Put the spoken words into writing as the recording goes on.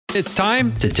It's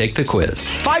time to take the quiz.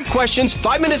 5 questions,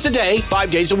 5 minutes a day,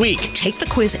 5 days a week. Take the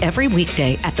quiz every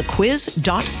weekday at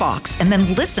thequiz.fox and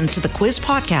then listen to the quiz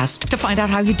podcast to find out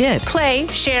how you did. Play,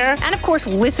 share, and of course,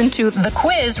 listen to the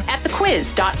quiz at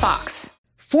thequiz.fox.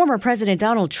 Former President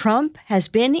Donald Trump has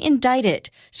been indicted.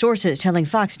 Sources telling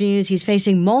Fox News he's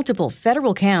facing multiple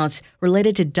federal counts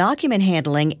related to document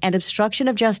handling and obstruction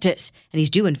of justice, and he's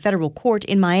due in federal court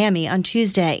in Miami on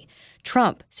Tuesday.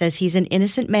 Trump says he's an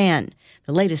innocent man.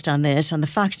 The latest on this on the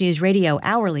Fox News Radio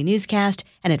Hourly Newscast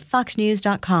and at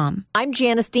foxnews.com. I'm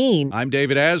Janice Dean. I'm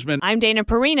David Asman. I'm Dana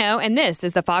Perino, and this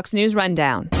is the Fox News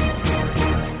Rundown.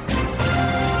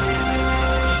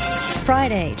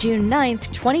 Friday, June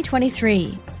 9th,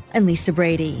 2023. I'm Lisa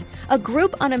Brady. A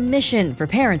group on a mission for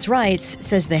parents' rights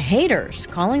says the haters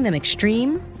calling them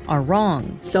extreme are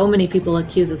wrong. So many people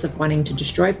accuse us of wanting to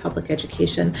destroy public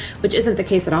education, which isn't the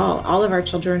case at all. All of our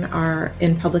children are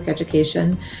in public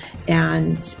education,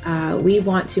 and we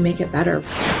want to make it better.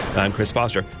 I'm Chris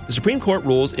Foster. The Supreme Court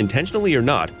rules, intentionally or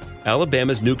not,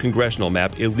 Alabama's new congressional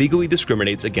map illegally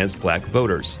discriminates against black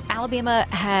voters. Alabama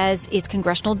has its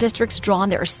congressional districts drawn.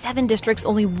 There are 7 districts.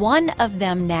 Only one of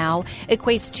them now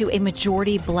equates to a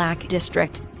majority black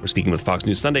district. We're speaking with Fox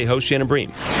News Sunday host Shannon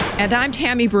Breen. And I'm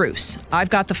Tammy Bruce.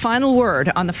 I've got the final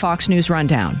word on the Fox News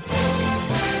Rundown.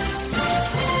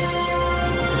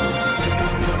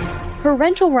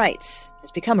 Parental rights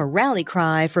has become a rally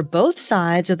cry for both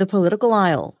sides of the political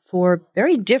aisle for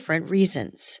very different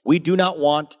reasons. We do not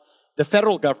want the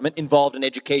federal government involved in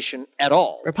education at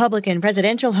all. Republican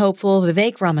presidential hopeful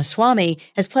Vivek Ramaswamy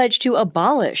has pledged to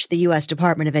abolish the U.S.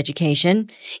 Department of Education.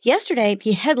 Yesterday,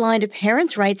 he headlined a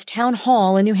parents' rights town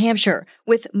hall in New Hampshire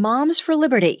with Moms for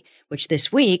Liberty, which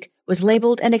this week was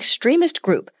labeled an extremist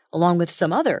group, along with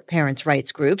some other parents'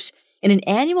 rights groups, in an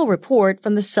annual report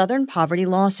from the Southern Poverty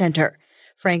Law Center.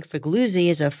 Frank Figluzzi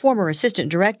is a former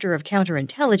assistant director of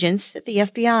counterintelligence at the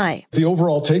FBI. The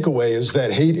overall takeaway is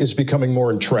that hate is becoming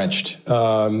more entrenched.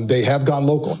 They have gone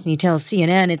local. He tells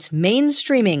CNN it's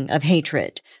mainstreaming of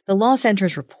hatred. The Law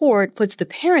Center's report puts the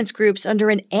parents' groups under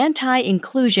an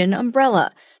anti-inclusion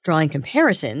umbrella, drawing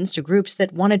comparisons to groups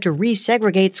that wanted to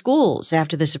resegregate schools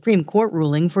after the Supreme Court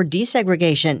ruling for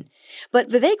desegregation. But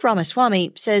Vivek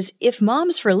Ramaswamy says if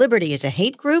Moms for Liberty is a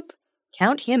hate group,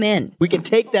 count him in. We can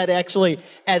take that actually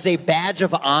as a badge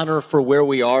of honor for where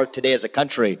we are today as a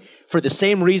country, for the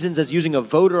same reasons as using a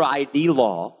voter ID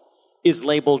law is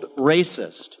labeled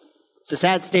racist. It's a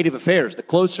sad state of affairs. The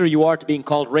closer you are to being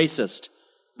called racist,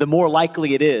 the more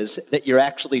likely it is that you're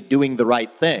actually doing the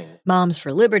right thing. Moms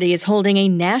for Liberty is holding a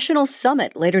national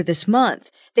summit later this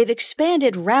month. They've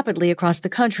expanded rapidly across the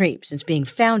country since being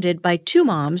founded by 2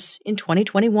 moms in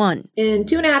 2021. In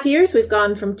 2.5 years, we've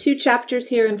gone from 2 chapters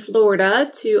here in Florida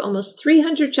to almost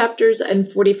 300 chapters in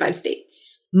 45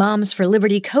 states. Moms for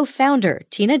Liberty co-founder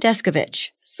Tina Deskovich.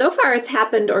 So far, it's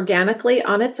happened organically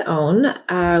on its own.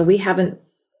 We haven't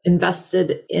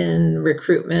invested in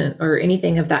recruitment or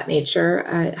anything of that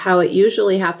nature. How it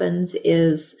usually happens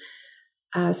is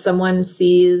someone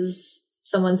sees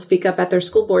someone speak up at their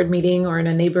school board meeting or in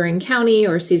a neighboring county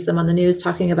or sees them on the news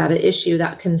talking about an issue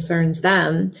that concerns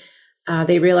them.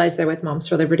 They realize they're with Moms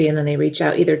for Liberty, and then they reach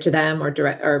out either to them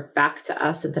or back to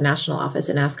us at the national office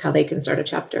and ask how they can start a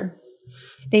chapter.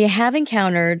 Now, you have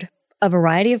encountered a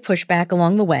variety of pushback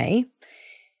along the way.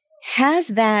 Has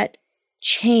that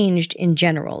changed in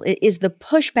general? Is the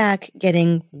pushback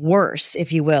getting worse,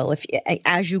 if you will,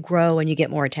 as you grow and you get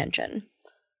more attention?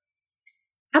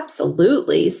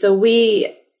 Absolutely. So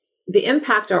the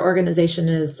impact our organization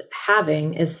is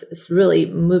having is really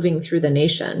moving through the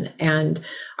nation. And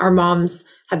our moms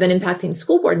have been impacting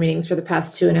school board meetings for the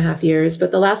past 2.5 years,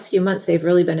 but the last few months, they've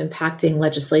really been impacting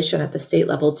legislation at the state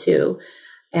level too.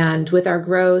 And with our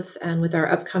growth and with our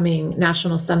upcoming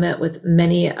national summit, with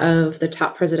many of the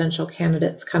top presidential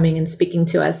candidates coming and speaking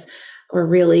to us, we're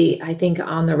really, I think,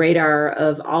 on the radar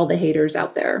of all the haters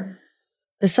out there.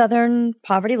 The Southern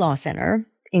Poverty Law Center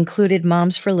included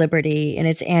Moms for Liberty in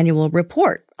its annual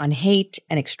report on hate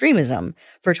and extremism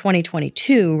for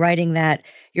 2022, writing that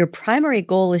your primary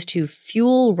goal is to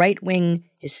fuel right-wing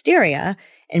hysteria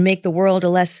and make the world a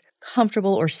less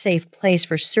comfortable or safe place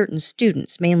for certain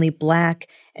students, mainly Black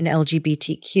and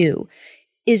LGBTQ.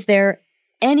 Is there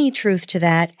any truth to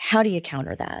that? How do you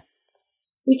counter that?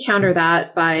 We counter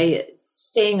that by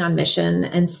staying on mission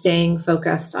and staying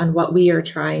focused on what we are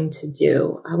trying to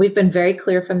do. We've been very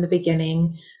clear from the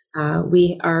beginning.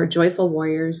 We are joyful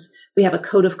warriors. We have a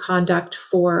code of conduct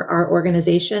for our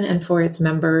organization and for its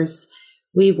members.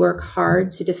 We work hard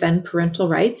to defend parental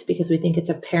rights because we think it's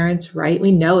a parent's right.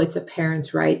 We know it's a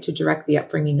parent's right to direct the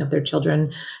upbringing of their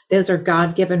children. Those are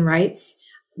God-given rights.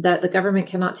 that the government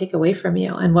cannot take away from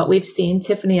you. And what we've seen,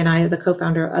 Tiffany and I, other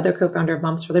co-founder of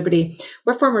Moms for Liberty,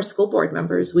 we're former school board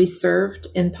members. We served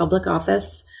in public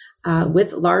office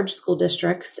with large school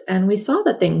districts, and we saw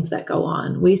the things that go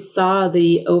on. We saw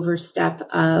the overstep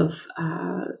of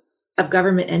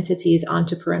government entities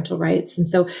onto parental rights. And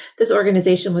so this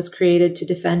organization was created to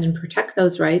defend and protect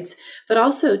those rights, but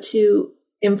also to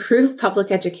improve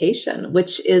public education,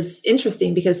 which is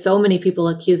interesting because so many people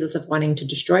accuse us of wanting to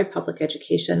destroy public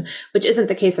education, which isn't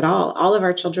the case at all. All of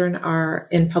our children are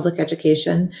in public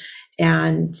education,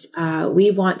 and we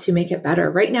want to make it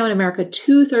better. Right now in America,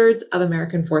 2/3 of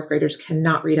American fourth graders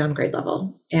cannot read on grade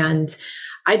level. And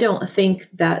I don't think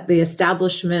that the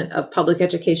establishment of public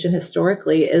education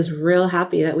historically is real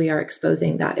happy that we are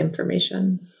exposing that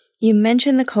information. You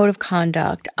mentioned the code of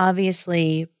conduct.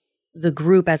 Obviously, the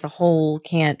group as a whole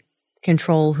can't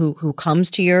control who comes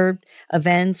to your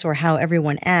events or how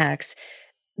everyone acts.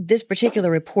 This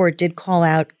particular report did call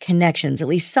out connections, at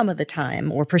least some of the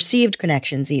time, or perceived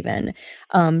connections even,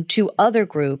 to other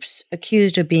groups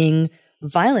accused of being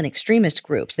violent extremist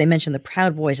groups. They mentioned the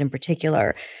Proud Boys in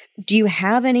particular. Do you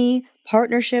have any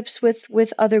partnerships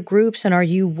with other groups, and are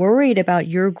you worried about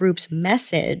your group's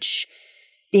message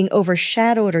being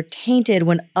overshadowed or tainted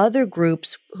when other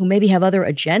groups who maybe have other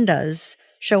agendas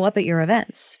show up at your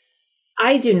events?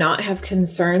 I do not have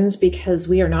concerns because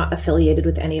we are not affiliated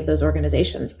with any of those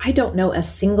organizations. I don't know a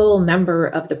single member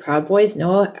of the Proud Boys.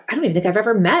 No, I don't even think I've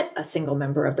ever met a single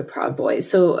member of the Proud Boys.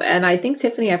 So, and I think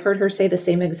Tiffany, I've heard her say the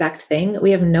same exact thing.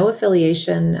 We have no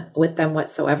affiliation with them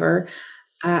whatsoever.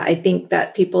 I think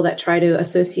that people that try to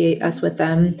associate us with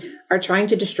them are trying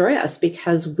to destroy us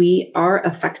because we are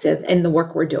effective in the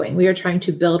work we're doing. We are trying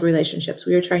to build relationships.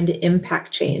 We are trying to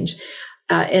impact change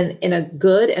in a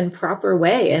good and proper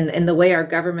way, and in the way our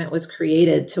government was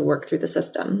created to work through the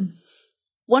system.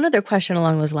 One other question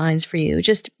along those lines for you,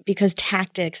 just because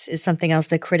tactics is something else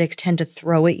that critics tend to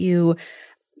throw at you.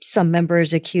 Some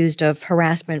members accused of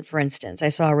harassment, for instance. I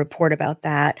saw a report about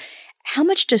that. How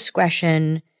much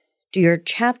discretion do your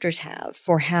chapters have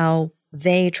for how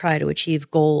they try to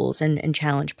achieve goals and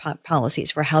challenge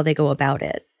policies for how they go about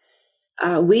it?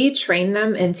 We train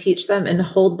them and teach them and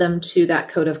hold them to that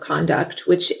code of conduct,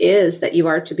 which is that you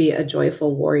are to be a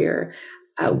joyful warrior.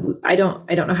 I don't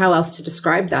know how else to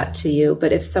describe that to you,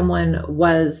 but if someone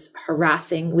was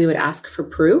harassing, we would ask for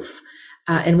proof.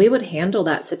 And we would handle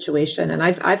that situation. And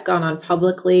I've gone on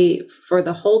publicly for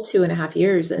the whole 2.5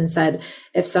 years and said,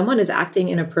 if someone is acting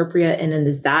inappropriate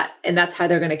and that's how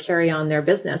they're going to carry on their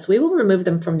business, we will remove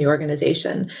them from the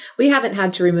organization. We haven't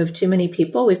had to remove too many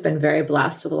people. We've been very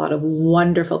blessed with a lot of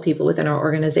wonderful people within our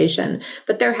organization,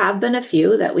 but there have been a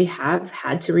few that we have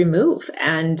had to remove.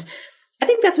 And I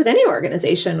think that's with any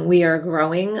organization. We are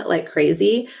growing like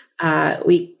crazy.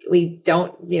 We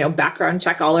don't, background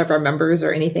check all of our members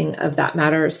or anything of that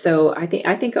matter. So I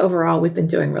think overall we've been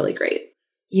doing really great.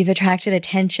 You've attracted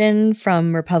attention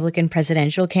from Republican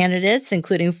presidential candidates,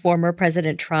 including former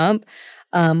President Trump,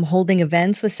 holding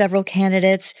events with several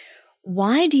candidates.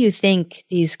 Why do you think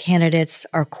these candidates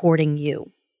are courting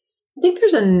you? I think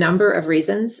there's a number of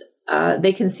reasons.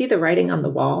 They can see the writing on the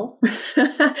wall.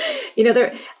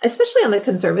 Especially on the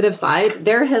conservative side,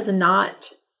 there has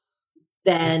not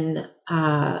been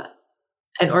an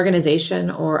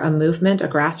organization or a movement, a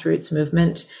grassroots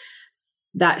movement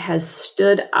that has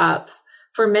stood up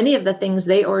for many of the things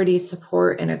they already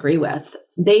support and agree with.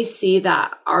 They see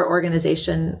that our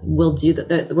organization will do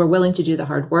that we're willing to do the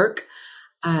hard work,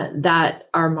 that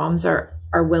our moms are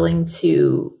willing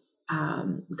to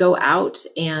go out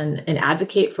and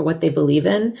advocate for what they believe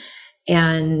in.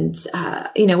 And,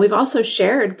 we've also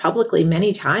shared publicly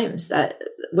many times that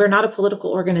we're not a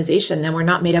political organization and we're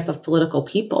not made up of political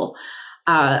people.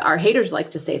 Our haters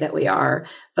like to say that we are,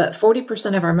 but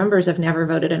 40% of our members have never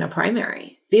voted in a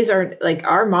primary. These are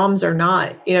our moms are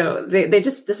not,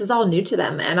 this is all new to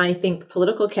them. And I think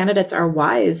political candidates are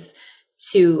wise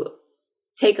to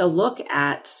take a look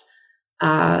at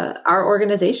our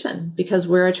organization because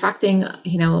we're attracting,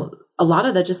 a lot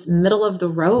of the just middle of the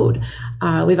road.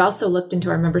 We've also looked into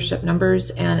our membership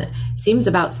numbers, and it seems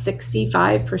about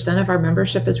 65% of our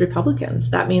membership is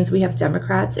Republicans. That means we have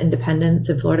Democrats, independents.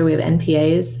 In Florida, we have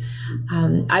NPAs.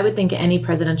 I would think any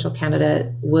presidential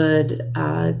candidate would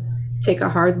take a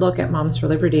hard look at Moms for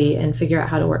Liberty and figure out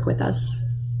how to work with us.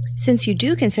 Since you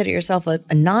do consider yourself a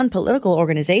non-political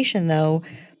organization, though,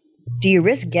 do you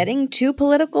risk getting too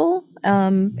political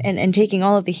and taking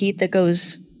all of the heat that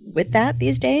goes with that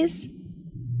these days?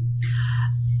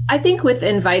 I think with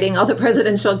inviting all the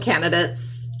presidential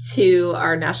candidates to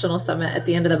our national summit at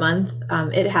the end of the month.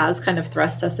 It has kind of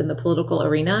thrust us in the political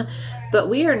arena, but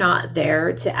we are not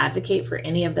there to advocate for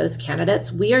any of those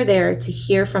candidates. We are there to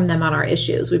hear from them on our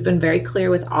issues. We've been very clear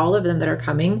with all of them that are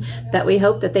coming that we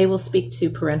hope that they will speak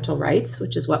to parental rights,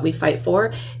 which is what we fight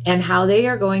for, and how they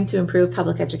are going to improve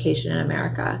public education in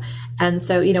America. And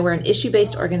so, we're an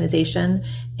issue-based organization,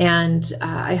 and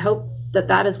I hope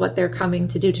that is what they're coming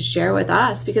to do, to share with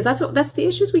us, because that's the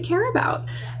issues we care about.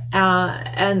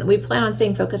 And we plan on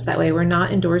staying focused that way. We're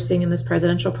not endorsing in this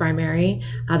presidential primary.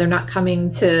 They're not coming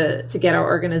to get our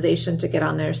organization to get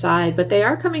on their side, but they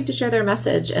are coming to share their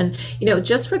message. And,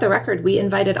 just for the record, we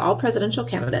invited all presidential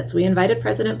candidates. We invited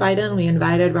President Biden. We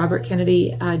invited Robert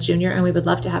Kennedy Jr., and we would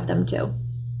love to have them too.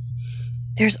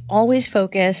 There's always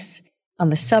focus on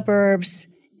the suburbs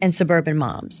and suburban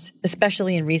moms,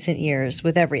 especially in recent years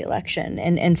with every election.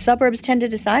 And suburbs tend to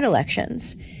decide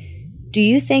elections. Do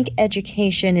you think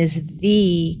education is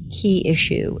the key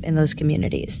issue in those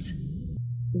communities?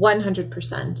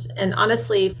 100%. And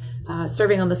honestly,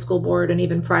 serving on the school board and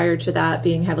even prior to that,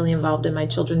 being heavily involved in my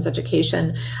children's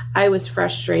education, I was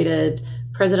frustrated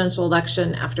presidential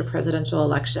election after presidential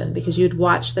election, because you'd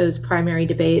watch those primary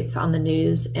debates on the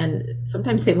news and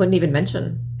sometimes they wouldn't even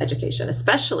mention education,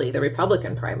 especially the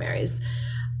Republican primaries.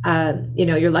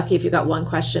 You're lucky if you got one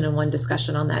question and one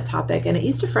discussion on that topic. And it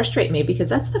used to frustrate me because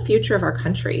that's the future of our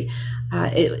country.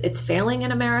 It's failing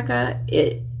in America.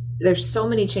 There's so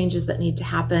many changes that need to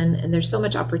happen, and there's so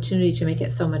much opportunity to make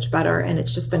it so much better, and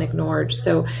it's just been ignored.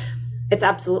 So it's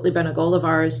absolutely been a goal of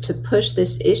ours to push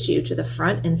this issue to the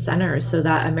front and center so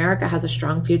that America has a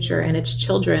strong future and its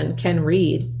children can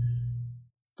read.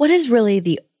 What is really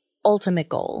the ultimate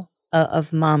goal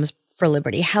of Moms for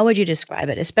Liberty? How would you describe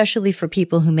it, especially for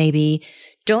people who maybe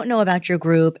don't know about your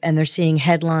group and they're seeing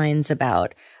headlines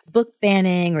about book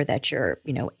banning or that you're,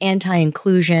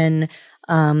 anti-inclusion,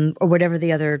 or whatever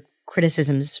the other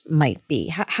criticisms might be?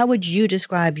 How would you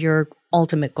describe your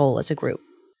ultimate goal as a group?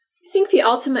 I think the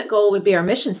ultimate goal would be our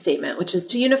mission statement, which is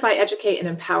to unify, educate, and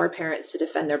empower parents to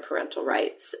defend their parental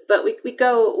rights. But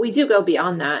we do go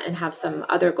beyond that and have some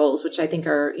other goals, which I think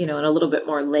are, in a little bit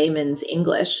more layman's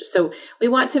English. So we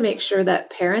want to make sure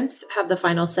that parents have the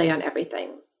final say on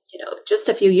everything. Just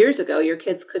a few years ago, your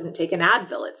kids couldn't take an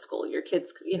Advil at school. Your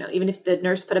kids, even if the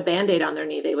nurse put a Band-Aid on their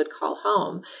knee, they would call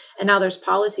home. And now there's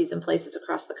policies in places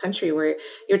across the country where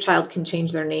your child can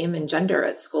change their name and gender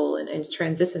at school and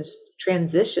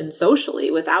transition socially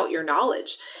without your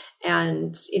knowledge.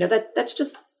 And, that's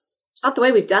just it's not the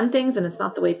way we've done things, and it's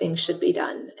not the way things should be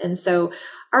done. And so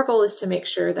our goal is to make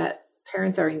sure that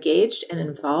parents are engaged and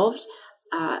involved,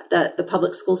 that the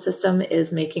public school system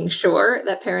is making sure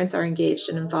that parents are engaged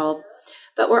and involved.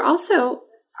 But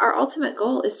our ultimate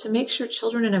goal is to make sure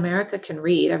children in America can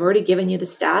read. I've already given you the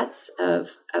stats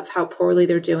of how poorly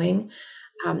they're doing.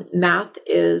 Math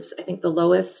is, I think, the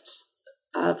lowest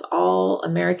of all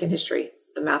American history.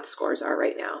 The math scores are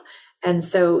right now. And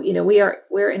so,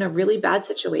 we're in a really bad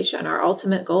situation. Our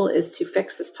ultimate goal is to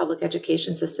fix this public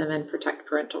education system and protect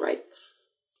parental rights.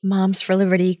 Moms for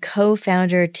Liberty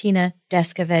co-founder Tina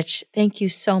Descovich, thank you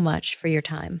so much for your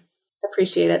time.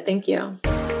 Appreciate it. Thank you.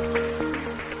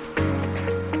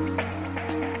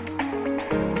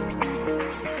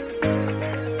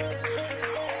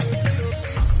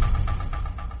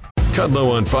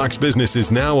 Kudlow on Fox Business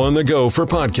is now on the go for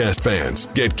podcast fans.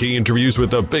 Get key interviews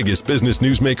with the biggest business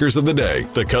newsmakers of the day.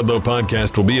 The Kudlow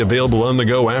podcast will be available on the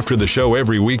go after the show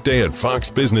every weekday at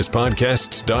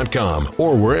foxbusinesspodcasts.com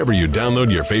or wherever you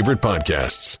download your favorite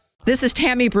podcasts. This is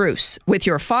Tammy Bruce with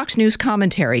your Fox News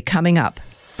commentary coming up.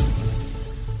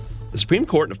 The Supreme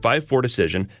Court, in a 5-4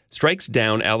 decision, strikes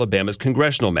down Alabama's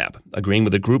congressional map, agreeing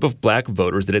with a group of black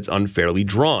voters that it's unfairly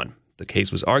drawn. The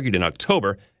case was argued in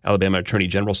October. Alabama Attorney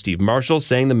General Steve Marshall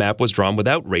saying the map was drawn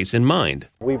without race in mind.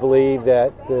 We believe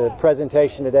that the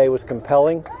presentation today was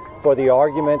compelling for the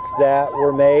arguments that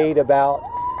were made about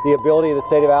the ability of the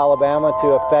state of Alabama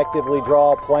to effectively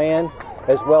draw a plan,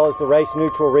 as well as the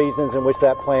race-neutral reasons in which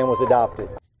that plan was adopted.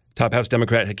 Top House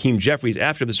Democrat Hakeem Jeffries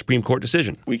after the Supreme Court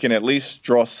decision. We can at least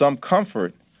draw some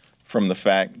comfort from the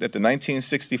fact that the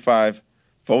 1965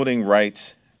 Voting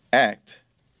Rights Act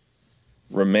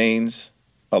remains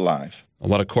alive. A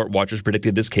lot of court watchers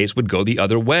predicted this case would go the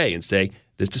other way and say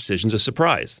this decision's a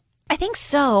surprise. I think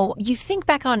so. You think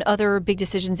back on other big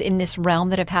decisions in this realm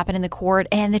that have happened in the court,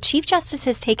 and the Chief Justice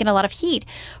has taken a lot of heat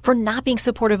for not being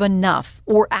supportive enough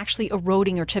or actually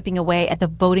eroding or chipping away at the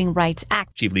Voting Rights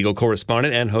Act. Chief legal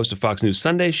correspondent and host of Fox News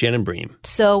Sunday, Shannon Bream.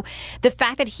 So the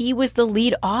fact that he was the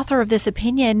lead author of this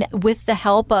opinion with the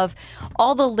help of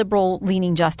all the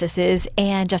liberal-leaning justices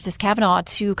and Justice Kavanaugh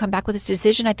to come back with this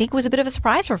decision, I think was a bit of a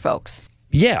surprise for folks.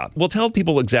 Yeah. Well, tell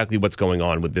people exactly what's going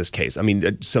on with this case. I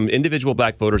mean, some individual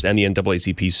black voters and the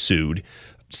NAACP sued,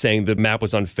 saying the map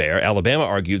was unfair. Alabama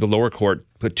argued the lower court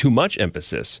put too much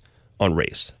emphasis on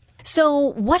race.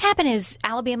 So what happened is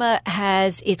Alabama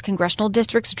has its congressional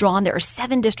districts drawn. There are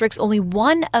 7 districts. Only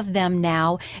one of them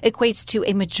now equates to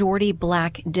a majority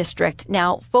black district.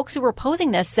 Now, folks who were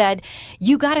opposing this said,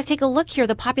 you got to take a look here.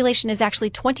 The population is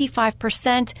actually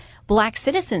 25% black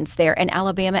citizens there in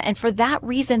Alabama. And for that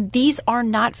reason, these are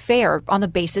not fair on the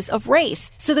basis of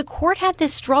race. So the court had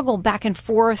this struggle back and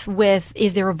forth with,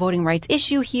 is there a voting rights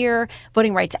issue here,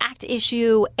 Voting Rights Act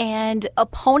issue, and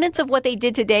opponents of what they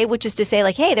did today, which is to say,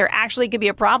 like, hey, there actually could be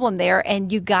a problem there,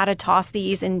 and you got to toss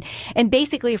these, and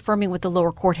basically affirming what the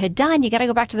lower court had done. You got to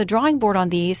go back to the drawing board on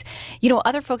these. You know,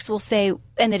 other folks will say,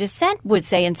 and the dissent would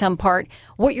say in some part,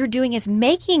 what you're doing is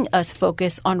making us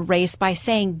focus on race by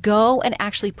saying go and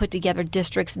actually put together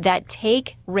districts that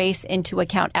take race into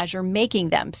account as you're making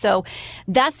them. So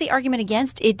that's the argument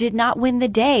against. It did not win the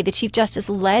day. The Chief Justice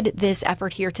led this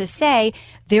effort here to say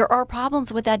there are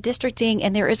problems with that districting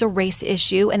and there is a race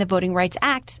issue, and the Voting Rights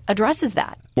Act addresses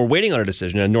that. We're waiting on a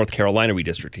decision in a North Carolina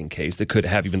redistricting case that could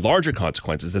have even larger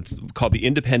consequences. That's called the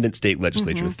independent state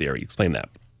legislature theory. Explain that.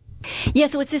 Yeah,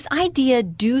 so it's this idea,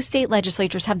 do state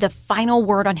legislatures have the final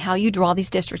word on how you draw these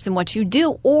districts and what you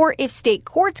do? Or if state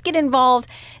courts get involved,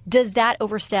 does that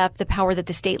overstep the power that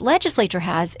the state legislature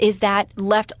has? Is that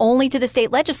left only to the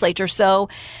state legislature? So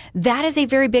that is a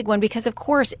very big one because, of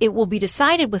course, it will be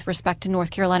decided with respect to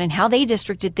North Carolina and how they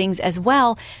districted things as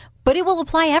well. But it will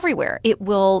apply everywhere. It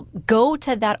will go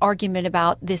to that argument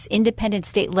about this independent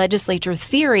state legislature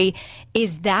theory.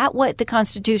 Is that what the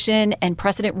Constitution and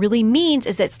precedent really means,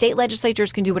 is that state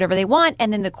legislatures can do whatever they want,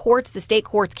 and then the courts, the state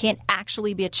courts, can't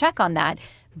actually be a check on that?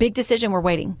 Big decision. We're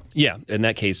waiting. Yeah. In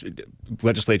that case,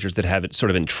 legislatures that have sort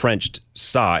of entrenched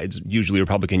sides, usually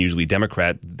Republican, usually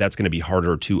Democrat, that's going to be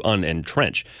harder to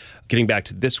unentrench. Getting back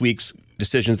to this week's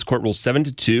decisions, the court ruled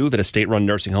 7-2 that a state-run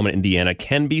nursing home in Indiana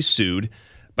can be sued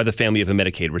by the family of a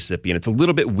Medicaid recipient. It's a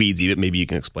little bit weedsy, but maybe you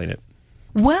can explain it.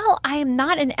 Well, I am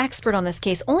not an expert on this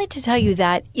case, only to tell you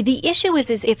that the issue is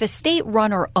if a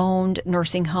state-run or owned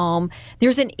nursing home,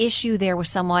 there's an issue there with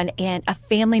someone and a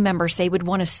family member, say, would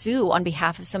want to sue on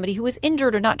behalf of somebody who was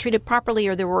injured or not treated properly,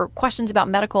 or there were questions about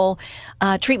medical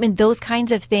treatment, those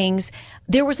kinds of things.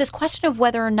 There was this question of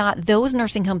whether or not those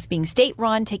nursing homes being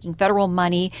state-run, taking federal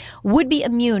money, would be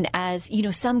immune, as, you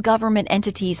know, some government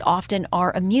entities often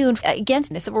are immune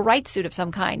against a civil rights suit of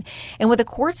some kind. And what the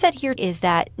court said here is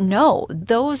that, no,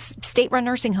 those state-run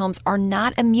nursing homes are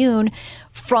not immune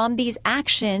from these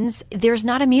actions. There's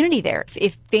not immunity there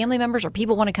if family members or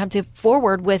people want to come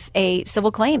forward with a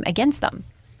civil claim against them.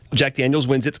 Jack Daniels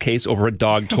wins its case over a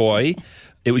dog toy.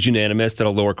 It was unanimous that a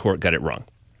lower court got it wrong.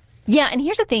 Yeah, and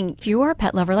here's the thing. If you are a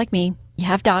pet lover like me, you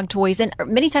have dog toys, and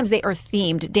many times they are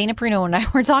themed. Dana Perino and I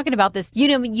were talking about this. You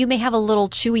know, you may have a little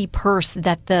chewy purse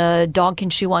that the dog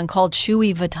can chew on called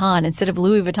Chewy Vuitton instead of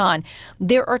Louis Vuitton.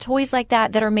 There are toys like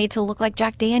that that are made to look like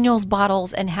Jack Daniels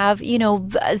bottles and have, you know,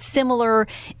 similar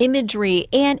imagery.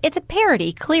 And it's a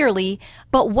parody, clearly.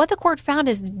 But what the court found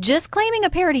is just claiming a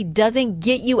parody doesn't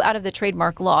get you out of the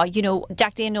trademark law. You know,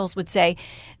 Jack Daniels would say,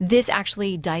 this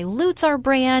actually dilutes our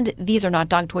brand. These are not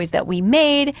dog toys that we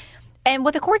made. And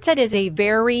what the court said is a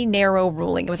very narrow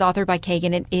ruling. It was authored by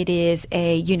Kagan, and it is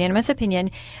a unanimous opinion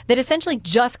that essentially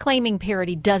just claiming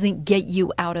parody doesn't get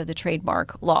you out of the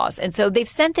trademark laws. And so they've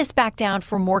sent this back down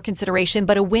for more consideration,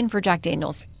 but a win for Jack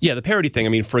Daniels. Yeah, the parody thing. I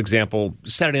mean, for example,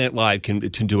 Saturday Night Live can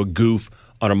do a goof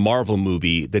on a Marvel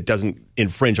movie that doesn't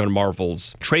infringe on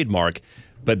Marvel's trademark.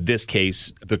 But this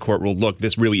case, the court ruled, look,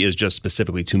 this really is just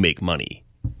specifically to make money.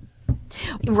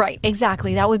 Right,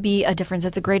 exactly. That would be a difference.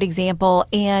 That's a great example.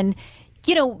 And,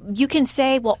 you know, you can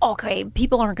say, well, okay,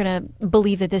 people aren't going to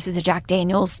believe that this is a Jack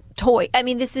Daniels toy. I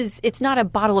mean, it's not a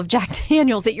bottle of Jack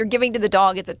Daniels that you're giving to the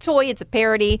dog. It's a toy. It's a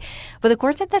parody. But the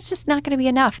court said that's just not going to be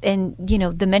enough. And, you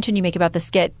know, the mention you make about the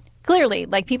skit, clearly,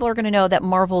 like, people are going to know that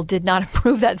Marvel did not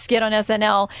approve that skit on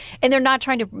SNL, and they're not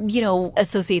trying to, you know,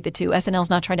 associate the two. SNL's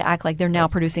not trying to act like they're now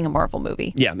producing a Marvel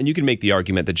movie. Yeah, and you can make the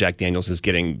argument that Jack Daniels is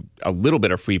getting a little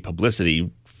bit of free publicity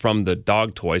from the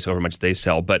dog toys, however much they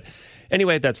sell. But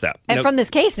anyway, that's that. And from this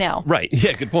case now. Right.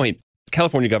 Yeah, good point.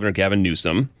 California Governor Gavin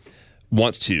Newsom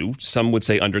wants to, some would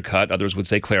say undercut, others would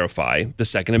say clarify, the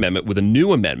Second Amendment with a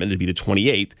new amendment. It'd be the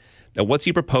 28th. Now, what's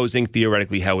he proposing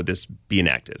theoretically? How would this be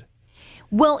enacted?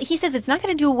 Well, he says it's not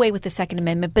going to do away with the Second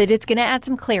Amendment, but it's going to add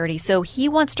some clarity. So he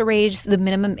wants to raise the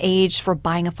minimum age for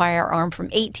buying a firearm from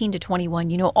 18 to 21.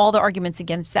 You know, all the arguments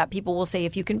against that. People will say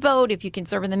if you can vote, if you can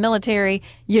serve in the military,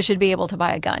 you should be able to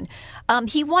buy a gun.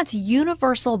 He wants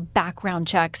universal background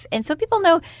checks. And so people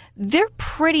know they're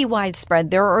pretty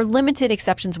widespread. There are limited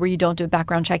exceptions where you don't do a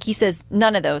background check. He says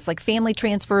none of those, like family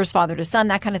transfers, father to son,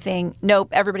 that kind of thing. Nope,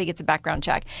 everybody gets a background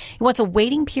check. He wants a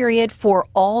waiting period for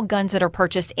all guns that are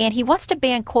purchased, and he wants to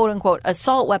ban, quote unquote,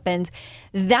 assault weapons.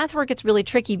 That's where it gets really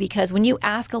tricky, because when you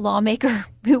ask a lawmaker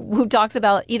who talks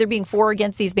about either being for or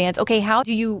against these bans, okay, how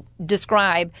do you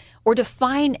describe or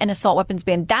define an assault weapons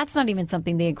ban? That's not even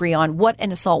something they agree on, what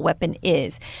an assault weapon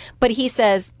is. But he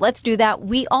says, let's do that.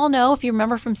 We all know, if you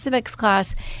remember from civics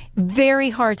class,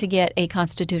 very hard to get a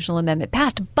constitutional amendment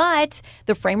passed. But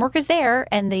the framework is there,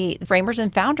 and the framers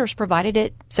and founders provided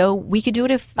it so we could do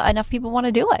it if enough people want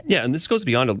to do it. Yeah, and this goes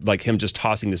beyond like him just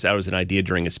tossing this out as an idea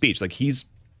during a speech. Like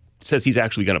says he's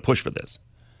actually going to push for this.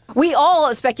 We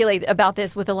all speculate about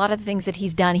this with a lot of the things that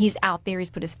he's done. He's out there.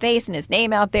 He's put his face and his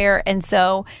name out there. And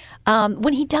so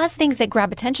when he does things that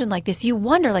grab attention like this, you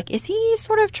wonder, like, is he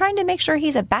sort of trying to make sure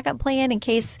he's a backup plan in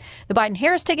case the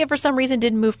Biden-Harris ticket for some reason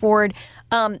didn't move forward?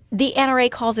 The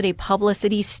NRA calls it a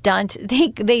publicity stunt.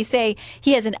 They say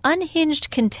he has an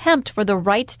unhinged contempt for the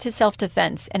right to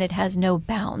self-defense, and it has no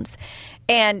bounds.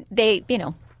 And they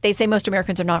say most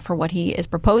Americans are not for what he is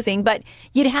proposing, but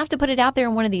you'd have to put it out there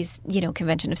in one of these,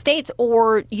 convention of states,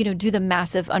 or, do the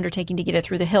massive undertaking to get it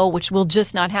through the Hill, which will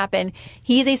just not happen.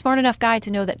 He's a smart enough guy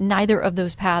to know that neither of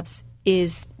those paths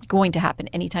is going to happen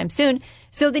anytime soon.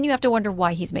 So then you have to wonder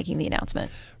why he's making the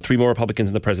announcement. 3 more Republicans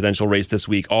in the presidential race this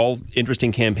week, all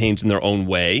interesting campaigns in their own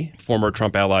way. Former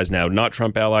Trump allies, now not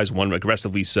Trump allies, one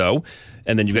aggressively so.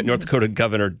 And then you've got North Dakota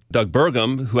Governor Doug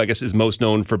Burgum, who I guess is most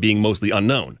known for being mostly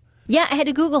unknown. Yeah, I had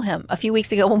to Google him a few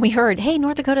weeks ago when we heard, hey,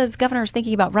 North Dakota's governor is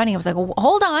thinking about running. I was like, well,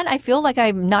 hold on. I feel like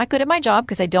I'm not good at my job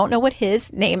because I don't know what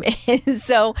his name is.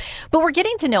 But we're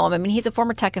getting to know him. I mean, he's a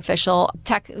former tech official,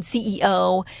 tech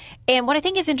CEO. And what I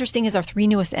think is interesting is our 3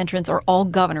 newest entrants are all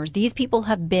governors. These people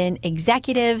have been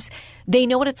executives. They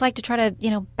know what it's like to try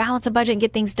to, balance a budget and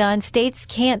get things done. States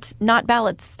can't not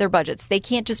balance their budgets. They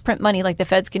can't just print money like the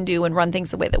feds can do and run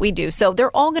things the way that we do. So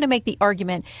they're all going to make the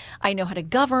argument, I know how to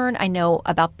govern. I know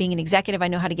about being an executive. I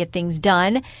know how to get things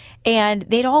done. And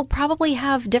they'd all probably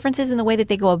have differences in the way that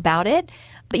they go about it.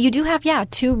 But you do have,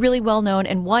 2 really well-known,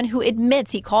 and one who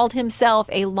admits he called himself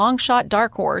a long shot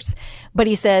dark horse. But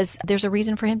he says there's a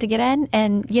reason for him to get in.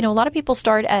 And, a lot of people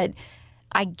start at,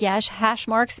 I guess, hash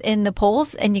marks in the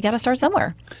polls, and you got to start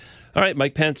somewhere. All right,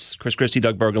 Mike Pence, Chris Christie,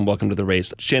 Doug Burgum, welcome to the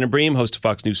race. Shannon Bream, host of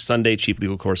Fox News Sunday, chief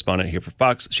legal correspondent here for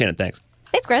Fox. Shannon, thanks.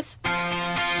 Thanks, Chris.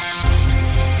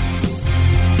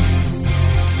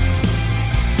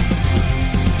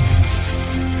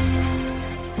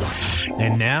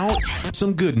 And now,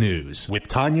 some good news with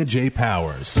Tanya J.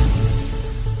 Powers.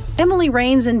 Emily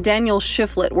Rains and Daniel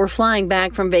Shiflett were flying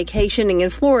back from vacationing in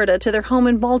Florida to their home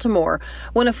in Baltimore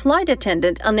when a flight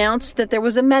attendant announced that there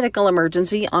was a medical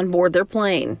emergency on board their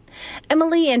plane.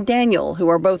 Emily and Daniel, who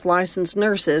are both licensed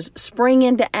nurses, sprang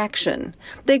into action.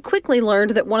 They quickly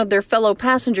learned that one of their fellow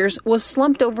passengers was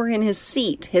slumped over in his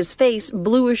seat, his face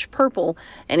bluish purple,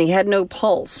 and he had no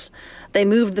pulse. They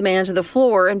moved the man to the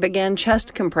floor and began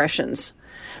chest compressions.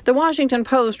 The Washington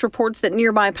Post reports that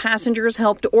nearby passengers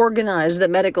helped organize the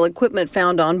medical equipment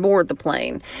found on board the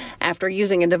plane. After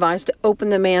using a device to open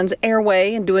the man's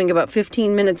airway and doing about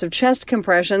 15 minutes of chest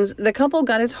compressions, the couple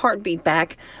got his heartbeat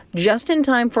back just in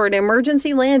time for an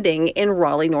emergency landing in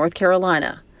Raleigh, North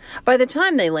Carolina. By the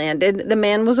time they landed, the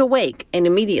man was awake and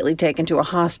immediately taken to a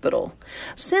hospital.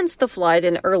 Since the flight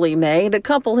in early May, the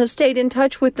couple has stayed in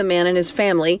touch with the man and his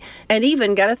family and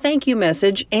even got a thank you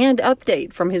message and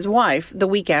update from his wife the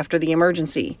week after the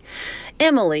emergency.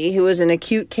 Emily, who is an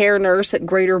acute care nurse at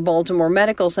Greater Baltimore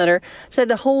Medical Center, said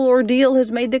the whole ordeal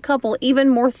has made the couple even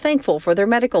more thankful for their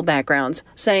medical backgrounds,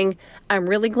 saying, "I'm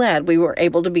really glad we were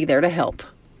able to be there to help."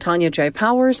 Tanya J.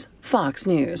 Powers, Fox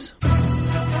News.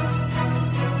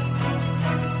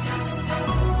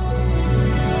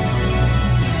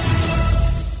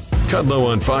 Kudlow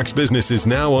on Fox Business is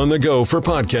now on the go for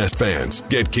podcast fans.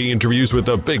 Get key interviews with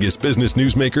the biggest business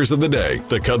newsmakers of the day.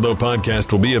 The Kudlow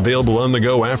podcast will be available on the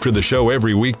go after the show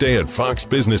every weekday at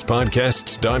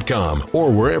foxbusinesspodcasts.com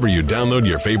or wherever you download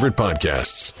your favorite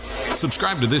podcasts.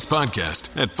 Subscribe to this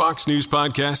podcast at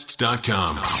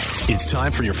foxnewspodcasts.com. It's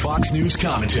time for your Fox News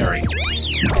commentary.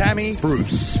 Tammy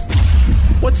Bruce.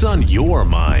 What's on your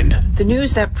mind? The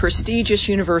news that prestigious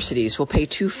universities will pay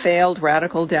 2 failed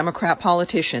radical Democrat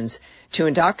politicians to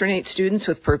indoctrinate students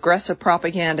with progressive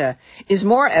propaganda is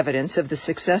more evidence of the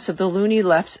success of the loony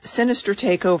left's sinister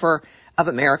takeover of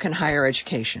American higher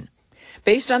education.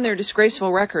 Based on their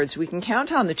disgraceful records, we can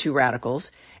count on the two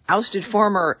radicals, ousted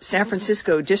former San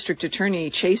Francisco District Attorney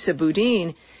Chesa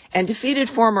Boudin and defeated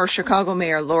former Chicago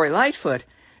Mayor Lori Lightfoot,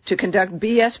 to conduct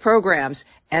BS programs,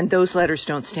 and those letters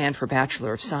don't stand for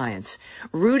Bachelor of Science,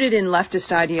 rooted in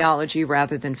leftist ideology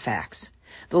rather than facts.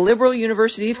 The liberal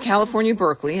University of California,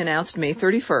 Berkeley announced May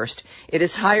 31st it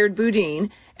has hired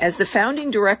Boudin as the founding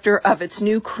director of its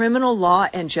new Criminal Law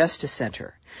and Justice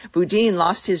Center. Boudin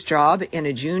lost his job in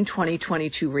a June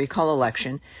 2022 recall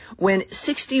election when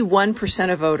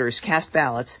 61% of voters cast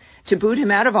ballots to boot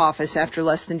him out of office after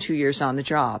less than 2 years on the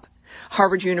job.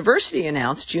 Harvard University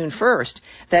announced June 1st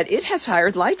that it has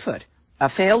hired Lightfoot, a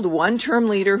failed one-term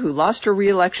leader who lost her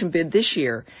re-election bid this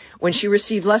year when she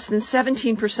received less than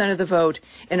 17% of the vote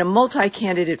in a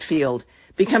multi-candidate field,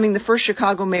 becoming the first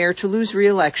Chicago mayor to lose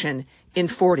re-election in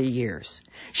 40 years.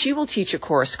 She will teach a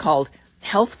course called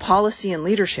Health Policy and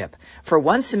Leadership for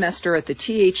one semester at the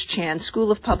T.H. Chan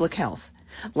School of Public Health.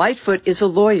 Lightfoot is a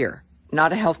lawyer,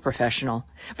 not a health professional.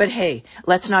 But hey,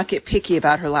 let's not get picky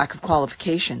about her lack of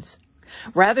qualifications.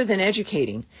 Rather than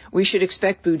educating, we should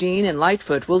expect Boudin and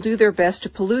Lightfoot will do their best to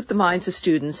pollute the minds of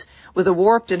students with a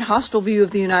warped and hostile view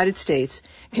of the United States,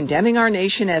 condemning our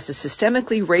nation as a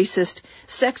systemically racist,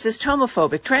 sexist,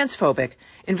 homophobic, transphobic,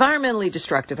 environmentally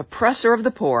destructive, oppressor of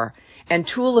the poor, and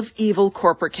tool of evil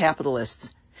corporate capitalists.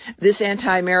 This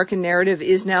anti-American narrative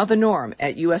is now the norm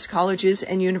at U.S. colleges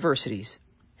and universities.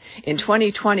 In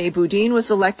 2020, Boudin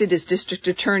was elected as district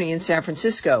attorney in San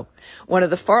Francisco, one of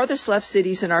the farthest left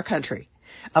cities in our country.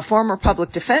 A former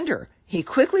public defender, he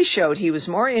quickly showed he was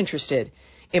more interested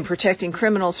in protecting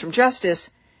criminals from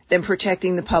justice than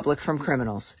protecting the public from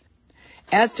criminals.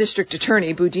 As district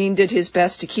attorney, Boudin did his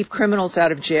best to keep criminals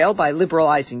out of jail by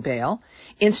liberalizing bail,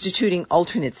 instituting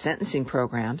alternate sentencing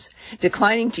programs,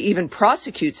 declining to even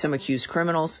prosecute some accused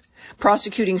criminals,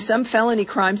 prosecuting some felony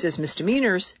crimes as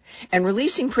misdemeanors, and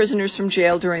releasing prisoners from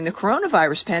jail during the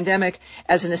coronavirus pandemic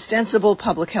as an ostensible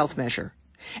public health measure.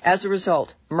 As a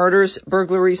result, murders,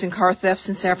 burglaries, and car thefts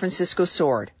in San Francisco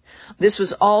soared. This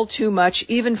was all too much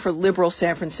even for liberal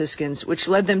San Franciscans, which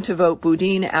led them to vote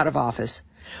Boudin out of office.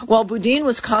 While Boudin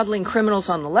was coddling criminals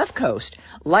on the left coast,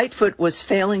 Lightfoot was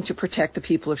failing to protect the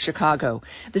people of Chicago.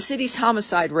 The city's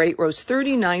homicide rate rose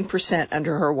 39%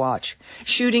 under her watch.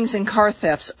 Shootings and car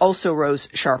thefts also rose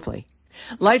sharply.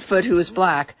 Lightfoot, who is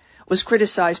black, was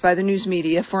criticized by the news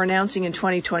media for announcing in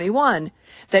 2021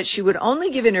 that she would only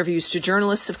give interviews to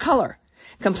journalists of color,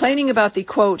 complaining about the,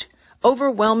 quote,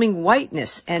 overwhelming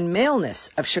whiteness and maleness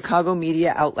of Chicago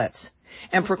media outlets,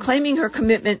 and proclaiming her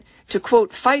commitment to,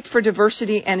 quote, fight for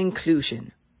diversity and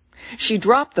inclusion. She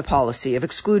dropped the policy of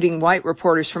excluding white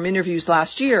reporters from interviews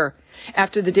last year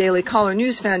after the Daily Caller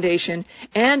News Foundation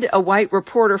and a white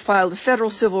reporter filed a federal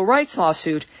civil rights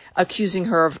lawsuit accusing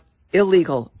her of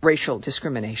illegal racial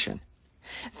discrimination.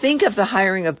 Think of the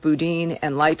hiring of Boudin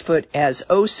and Lightfoot as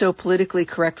so politically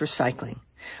correct recycling,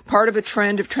 part of a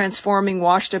trend of transforming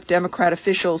washed-up Democrat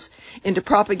officials into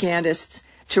propagandists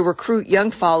to recruit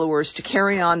young followers to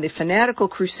carry on the fanatical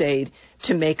crusade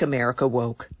to make America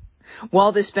woke.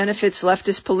 While this benefits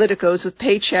leftist politicos with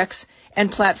paychecks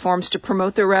and platforms to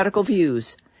promote their radical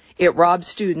views, it robs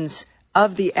students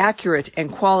of the accurate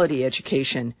and quality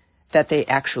education that they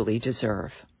actually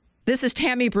deserve. This is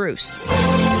Tammy Bruce.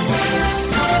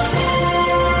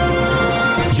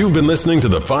 You've been listening to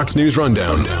the Fox News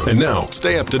Rundown. And now,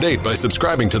 stay up to date by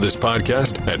subscribing to this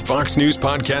podcast at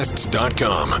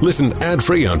foxnewspodcasts.com. Listen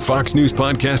ad-free on Fox News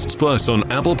Podcasts Plus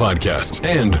on Apple Podcasts.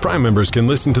 And Prime members can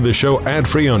listen to the show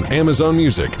ad-free on Amazon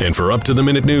Music. And for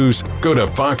up-to-the-minute news, go to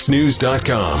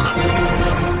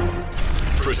foxnews.com.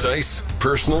 Precise,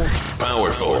 personal,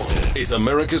 powerful. It's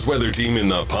America's weather team in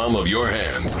the palm of your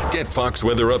hands. Get Fox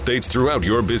weather updates throughout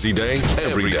your busy day,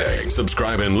 every day.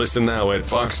 Subscribe and listen now at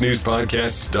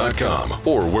foxnewspodcasts.com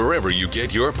or wherever you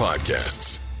get your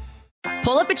podcasts.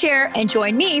 Pull up a chair and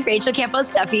join me, Rachel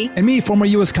Campos Duffy. And me, former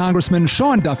U.S. Congressman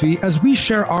Sean Duffy, as we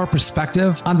share our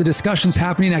perspective on the discussions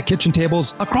happening at kitchen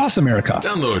tables across America.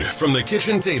 Download From the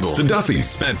Kitchen Table to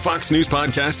Duffy's at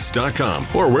foxnewspodcasts.com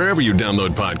or wherever you download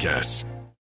podcasts.